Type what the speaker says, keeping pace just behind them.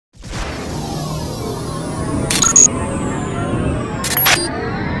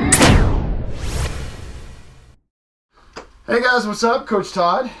Hey guys, what's up? Coach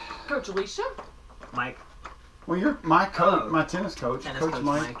Todd. Coach Alicia. Mike. Well, you're my coach, my tennis coach. Coach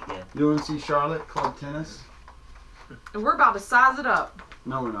Mike. Yeah. UNC Charlotte Club Tennis. And we're about to size it up.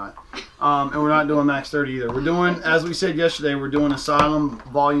 No, we're not. And we're not doing Max 30 either. We're doing, as we said yesterday, we're doing Asylum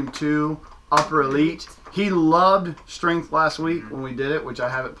Volume 2, Upper Elite. He loved strength last week when we did it, which I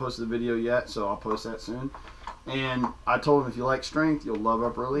haven't posted the video yet, so I'll post that soon. And I told him if you like strength, you'll love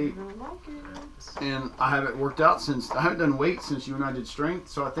Upper Elite. And I haven't worked out since, I haven't done weight since you and I did strength,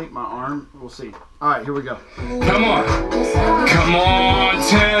 so I think my arm, we'll see. All right, here we go. Come on. Come on,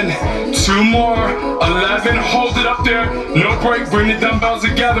 10, 2 more, 11, hold it up there, no break, bring the dumbbells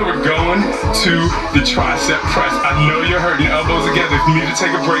together, we're going to the tricep press. I know you're hurting, elbows together, if you need to take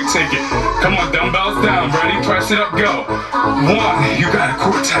a break, take it. Come on, dumbbells down, ready, press it up, go. 1, you got it,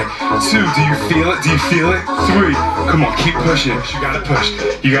 core tight. 2, do you feel it, 3, come on, keep pushing, you gotta push,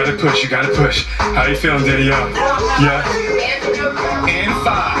 you gotta push, you gotta push. How you feeling, Daddy? Yeah. And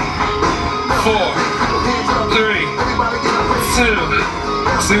 5, 4, 3, 2,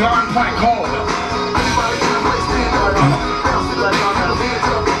 sing arm plank, hold.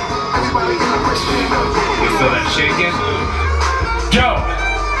 You feel that shaking? Go!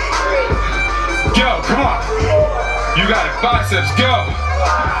 Go, come on! You got it, biceps, go!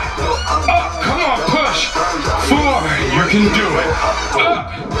 Up, come on, push! 4, you can do it.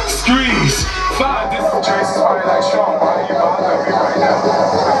 Up, squeeze. 5, this is Tracy's probably like, Sean, why are you bothering me right now?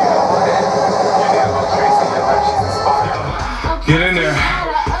 Get in there.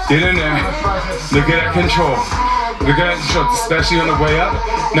 Get in there. Look at that control. Look at that control, especially on the way up.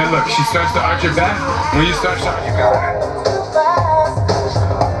 Now look, she starts to arch her back. When you start to arch, you got it.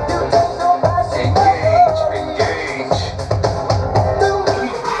 Engage.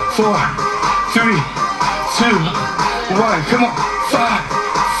 4, 3, 2, 1. Come on. 5,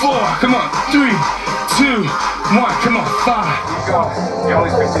 4. Come on. 3, 2, 1. Come on. 5. Go. You're only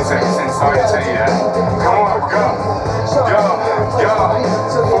 15 seconds in. Sorry to tell you that. Come on. Go. Go.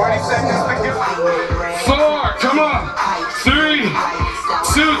 40 seconds to go. 4. Come on. 3,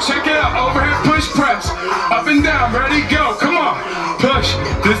 2. Check it out. Overhead push press. Up and down. Ready? Go. Come on. Push.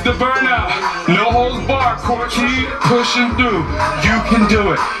 This is the burnout. No holds barred. Core keep pushing through. You can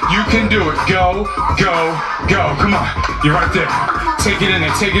do it. You can do it. Go. Go. Go. Come on. You're right there. Take it in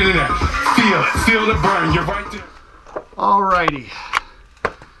there. Take it in there. Feel it. Feel the burn. You're right there. Alrighty.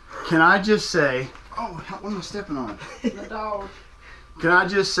 Can I just say, oh, what am I stepping on? The dog. Can I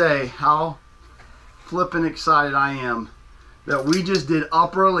just say how flippin' excited I am that we just did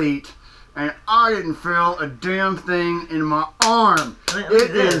Upper Elite and I didn't feel a damn thing in my arm.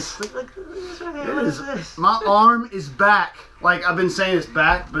 It is. My arm is back. Like I've been saying it's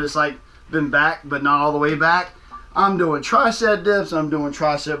back, but it's like been back, but not all the way back. I'm doing tricep dips, I'm doing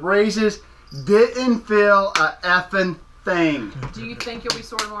tricep raises. Didn't feel a effing thing. Do you think you'll be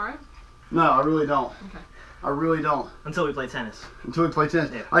sore tomorrow? No, I really don't. Okay. I really don't. Until we play tennis. Until we play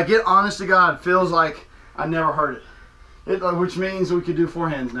tennis. Yeah. Like it, honest to God, feels like I never heard it. Which means we could do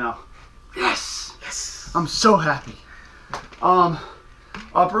forehands now. Yes! Yes. I'm so happy.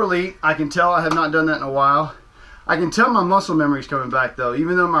 Upper Elite, I can tell I have not done that in a while. I can tell my muscle memory's coming back though.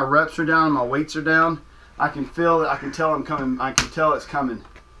 Even though my reps are down, my weights are down, I can feel it. I can tell I'm coming. I can tell it's coming.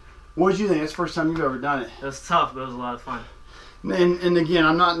 What did you think? It's the first time you've ever done it. It was tough, but it was a lot of fun. And again,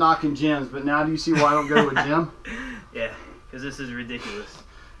 I'm not knocking gyms, but now do you see why I don't go to a gym? Yeah, because this is ridiculous.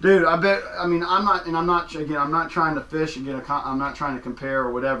 Dude, I bet. I mean, I'm not trying to fish again. I'm not trying to compare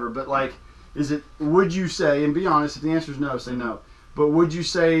or whatever. But like, would you say? And be honest. If the answer is no, say no. But would you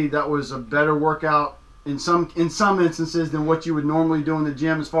say that was a better workout in some instances than what you would normally do in the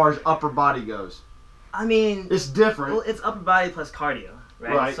gym as far as upper body goes? I mean, it's different. Well, it's upper body plus cardio,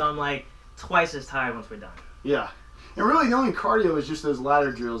 right? So I'm like twice as tired once we're done. Yeah. And really, the only cardio is just those ladder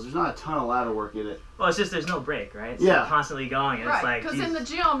drills. There's not a ton of ladder work in it. Well, it's just there's no break, right? So yeah. You're constantly going. And right, it's like because in the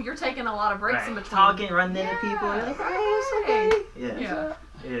gym, you're taking a lot of breaks in between. Talking, running into people. You're like, hey, it's okay. Yeah.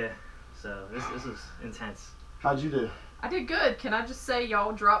 Yeah. So this was intense. How'd you do? I did good. Can I just say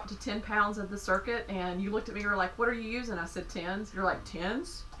y'all dropped to 10 pounds at the circuit, and you looked at me, you were like, what are you using? I said 10s. You're like,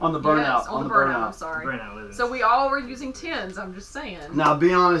 10s? On the burnout. Yes, on the burnout, I'm sorry. Burnout, so we all were using 10s, I'm just saying. Now,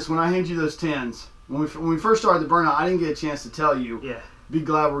 be honest, when I hand you those 10s, when we first started the burnout, I didn't get a chance to tell you. Yeah. Be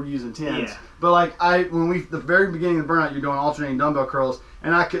glad we're using 10s. Yeah. But like the very beginning of the burnout, you're doing alternating dumbbell curls,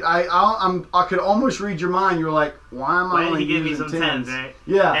 and I could almost read your mind. You were like, why am I only using 10s? Why did he give me some 10s, right?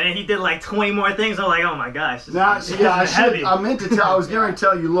 Yeah. And then he did like 20 more things. I'm like, oh my gosh. I meant to tell. I was going to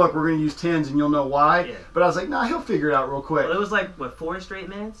tell you, look, we're going to use 10s, and you'll know why. Yeah. But I was like, nah, he'll figure it out real quick. Well, it was like what, 4 straight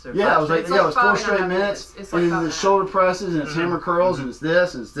minutes? Or yeah, it was like it was 4 straight 5.5 minutes, It's and like then the shoulder presses, and it's hammer curls, and it's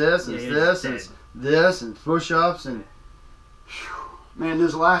this, and it's this, and it's this, and it's this, and push-ups, and Man,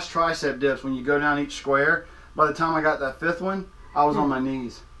 those last tricep dips, when you go down each square, by the time I got that 5th one, I was on my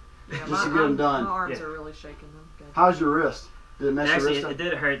knees. Yeah, just to get them done. My arms are really shaking them. Okay. How's your wrist? Did it mess your Actually, wrist up? it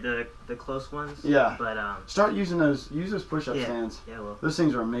did hurt the close ones. Yeah. But start using those. Use those push-up stands. Yeah, well. Those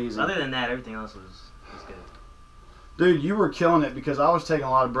things are amazing. Other than that, everything else was good. Dude, you were killing it because I was taking a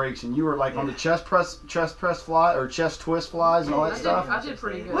lot of breaks and you were like on the chest press fly or chest twist flies and all that stuff. I did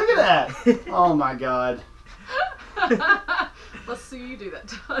pretty good. Look at that! Oh my god. Let's see you do that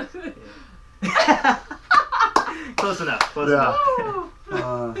time. Close enough. Close enough.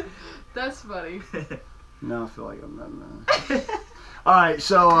 That's funny. No, I feel like I'm not. Alright,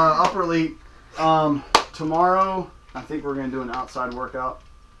 so upper elite. Tomorrow, I think we're going to do an outside workout.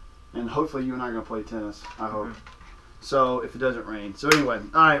 And hopefully you and I are going to play tennis. I hope. So, if it doesn't rain. So, anyway.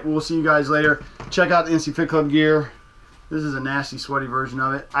 Alright, we'll see you guys later. Check out the NC Fit Club gear. This is a nasty, sweaty version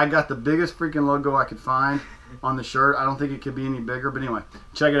of it. I got the biggest freaking logo I could find on the shirt. I don't think it could be any bigger. But anyway,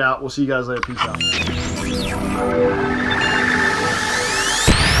 check it out. We'll see you guys later. Peace out.